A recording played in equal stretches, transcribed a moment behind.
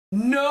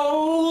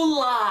No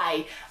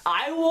lie,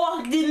 I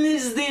walked in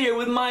this theater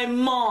with my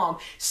mom,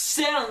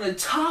 sat on the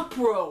top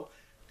row.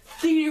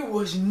 Theater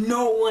was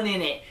no one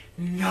in it.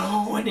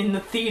 No one in the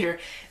theater.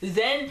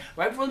 Then,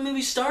 right before the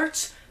movie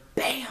starts,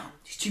 bam!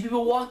 These two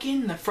people walk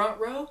in the front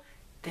row.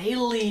 They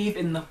leave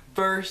in the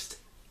first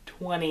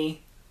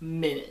 20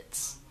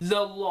 minutes.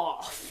 The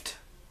Loft.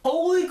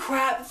 Holy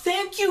crap,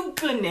 thank you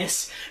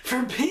goodness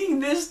for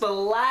being this the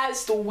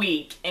last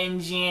week in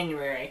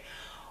January.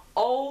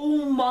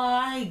 Oh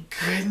my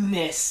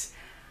goodness.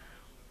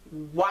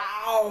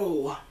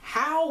 Wow.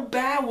 How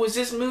bad was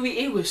this movie?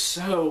 It was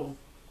so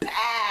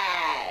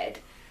bad.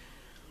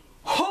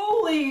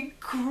 Holy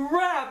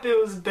crap, it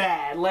was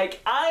bad.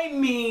 Like, I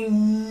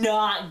mean,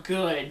 not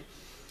good.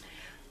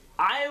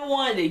 I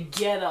wanted to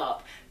get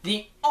up.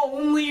 The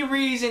only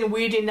reason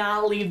we did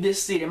not leave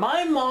this theater,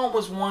 my mom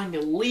was wanting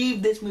to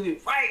leave this movie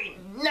right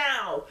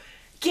now.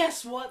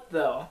 Guess what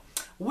though?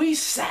 We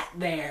sat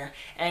there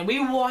and we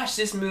watched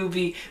this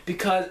movie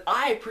because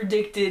I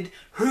predicted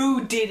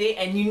who did it,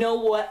 and you know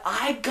what?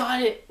 I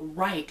got it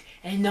right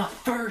in the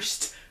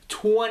first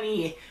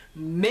 20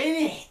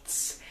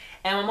 minutes.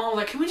 And my mom was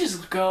like, can we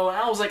just go? And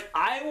I was like,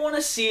 I want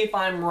to see if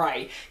I'm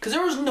right. Because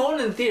there was no one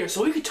in the theater,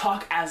 so we could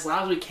talk as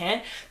loud as we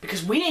can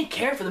because we didn't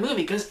care for the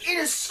movie because it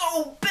is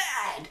so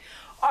bad.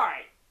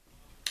 Alright,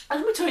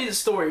 let me tell you the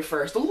story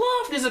first. The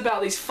Loft is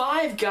about these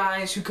 5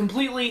 guys who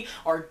completely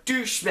are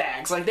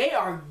douchebags. Like, they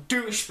are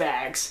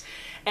douchebags.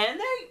 And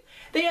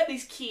they have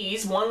these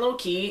keys, one little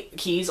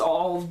keys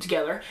all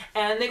together,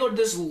 and they go to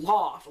this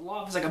loft. A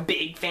loft is like a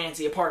big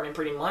fancy apartment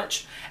pretty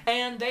much,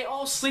 and they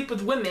all sleep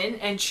with women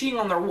and cheat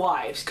on their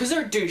wives because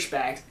they're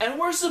douchebags, and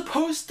we're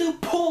supposed to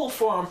pull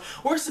for them.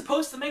 We're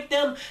supposed to make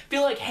them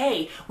feel like,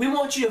 hey, we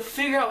want you to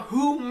figure out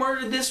who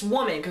murdered this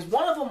woman, because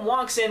one of them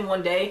walks in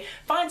one day,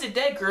 finds a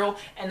dead girl,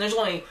 and there's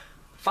only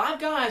 5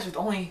 guys with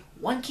only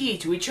 1 key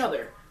to each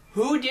other.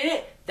 Who did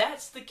it?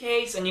 That's the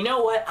case, and you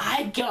know what?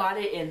 I got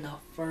it in the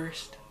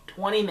first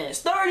 20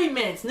 minutes, 30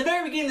 minutes, in the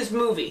very beginning of this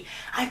movie.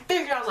 I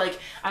figured, I was like,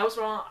 I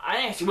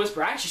didn't actually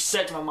whisper, I actually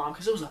said to my mom,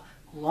 because it was a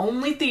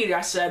lonely theater,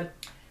 I said,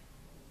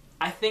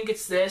 I think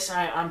it's this,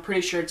 I'm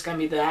pretty sure it's going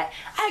to be that.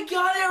 I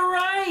got it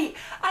right!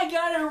 I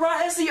got it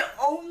right! That's the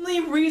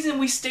only reason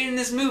we stayed in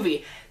this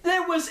movie.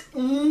 There was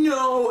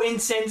no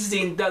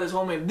intensity in this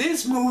whole movie.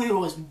 This movie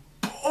was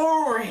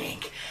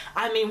boring.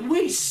 I mean,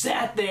 we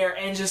sat there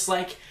and just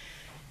like,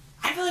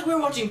 I feel like we were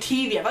watching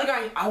TV. I feel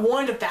like I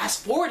wanted to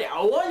fast forward it.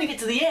 I wanted to get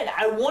to the end.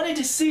 I wanted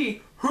to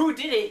see who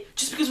did it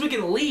just because we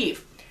can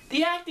leave.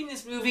 The acting in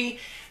this movie,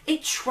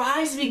 it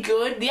tries to be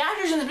good. The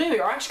actors in this movie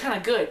are actually kind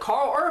of good.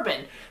 Carl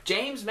Urban,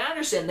 James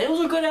Madison,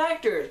 those are good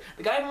actors.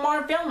 The guy from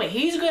Modern Family,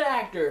 he's a good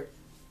actor.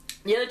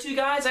 The other 2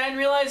 guys, I didn't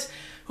realize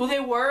who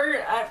they were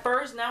at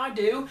first. Now I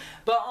do.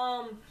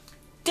 But,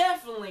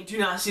 definitely do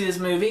not see this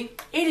movie.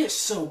 It is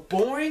so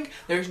boring.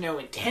 There's no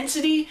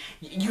intensity.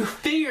 You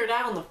figure it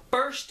out in the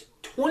first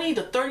 20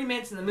 to 30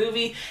 minutes in the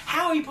movie.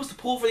 How are you supposed to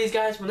pull for these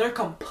guys when they're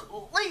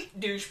complete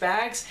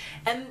douchebags?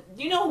 And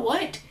you know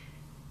what?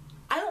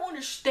 I don't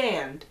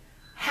understand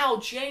how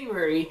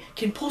January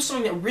can pull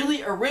something that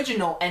really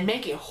original and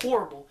make it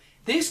horrible.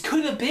 This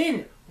could have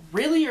been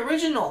really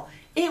original.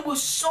 It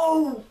was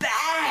so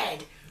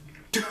bad.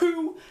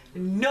 Do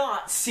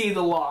not see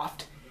The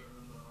Loft.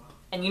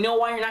 And you know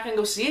why you're not going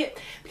to go see it?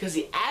 Because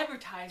the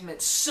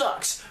advertisement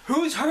sucks.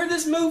 Who's heard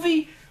this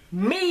movie?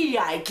 Me,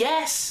 I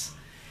guess.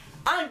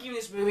 I'm giving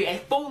this movie a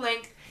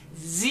full-length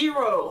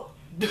 0.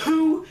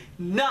 Do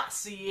not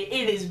see it.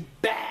 It is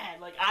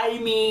bad. Like, I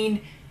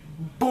mean,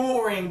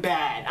 boring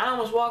bad. I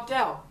almost walked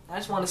out. I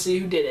just want to see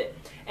who did it.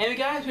 Anyway,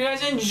 guys, if you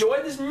guys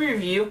enjoyed this movie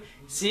review,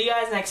 see you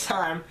guys next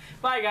time.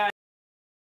 Bye, guys.